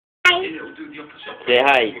Say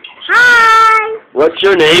hi. Hi. What's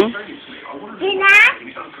your name? Gina.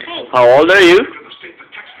 How old are you? 4.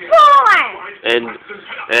 And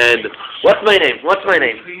what's my name? What's my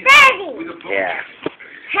name? 30. Yeah.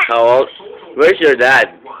 How old? Where's your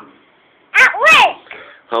dad? At work.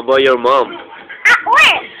 How about your mom? At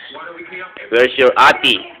work. Where's your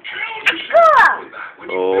auntie? At school.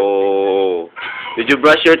 Oh. Did you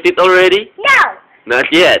brush your teeth already? No. Not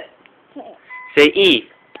yet. Say E.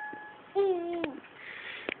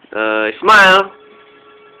 Smile.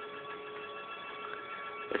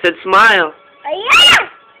 I said smile. Yeah.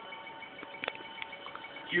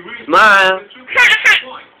 Smile.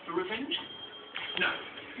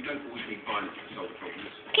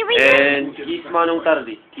 Can we And kiss Manong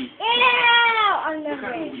Tardi. Kiss. Ew. I'm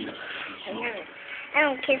never. I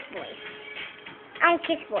don't kiss boys. I don't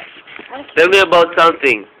kiss boys. Tell me about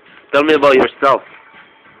something. Tell me about yourself.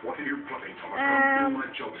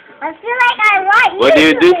 I feel like I want you. What do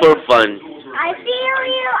you do for fun? I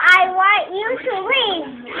want you to leave.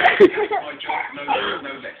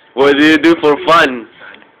 What do you do for fun?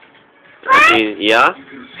 What? Yeah?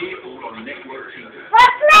 For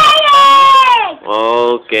playing!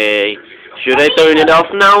 Okay. Should I turn it off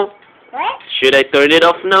now? What? Should I turn it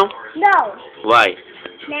off now? No. Why?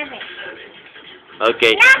 Never.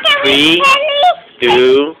 Okay. Now can 3, we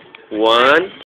 2, 1.